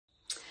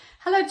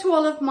Hello to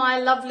all of my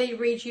lovely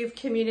Rejuv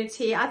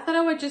community. I thought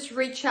I would just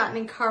reach out and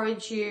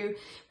encourage you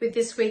with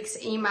this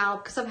week's email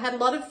because I've had a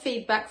lot of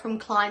feedback from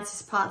clients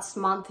this past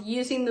month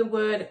using the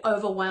word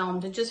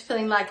overwhelmed and just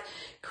feeling like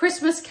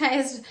Christmas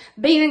has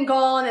been and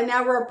gone and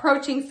now we're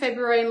approaching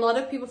February, and a lot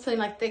of people feeling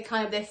like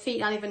their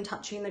feet aren't even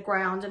touching the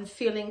ground and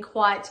feeling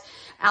quite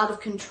out of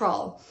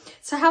control.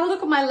 So have a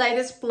look at my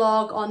latest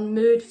blog on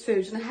mood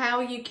foods and how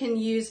you can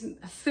use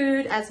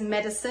food as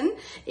medicine,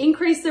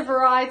 increase the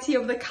variety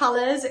of the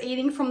colors,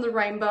 eating from the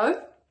rainbow,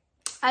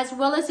 as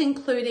well as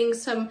including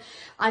some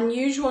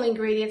unusual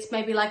ingredients,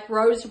 maybe like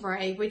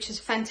rosemary, which is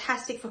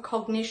fantastic for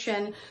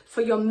cognition, for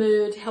your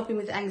mood, helping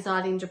with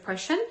anxiety and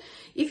depression.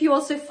 If you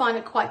also find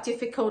it quite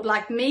difficult,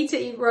 like me, to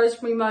eat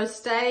rosemary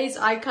most days,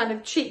 I kind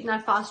of cheat and I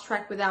fast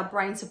track with our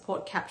brain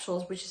support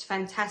capsules, which is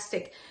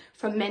fantastic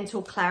for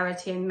mental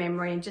clarity and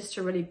memory and just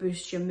to really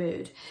boost your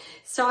mood.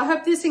 So I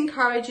hope this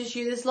encourages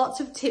you. There's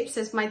lots of tips.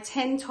 There's my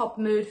 10 top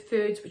mood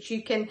foods, which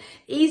you can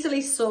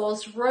easily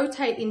source,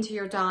 rotate into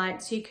your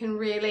diet so you can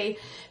really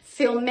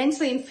feel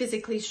mentally and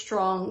physically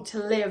strong to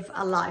live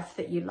a life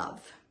that you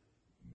love.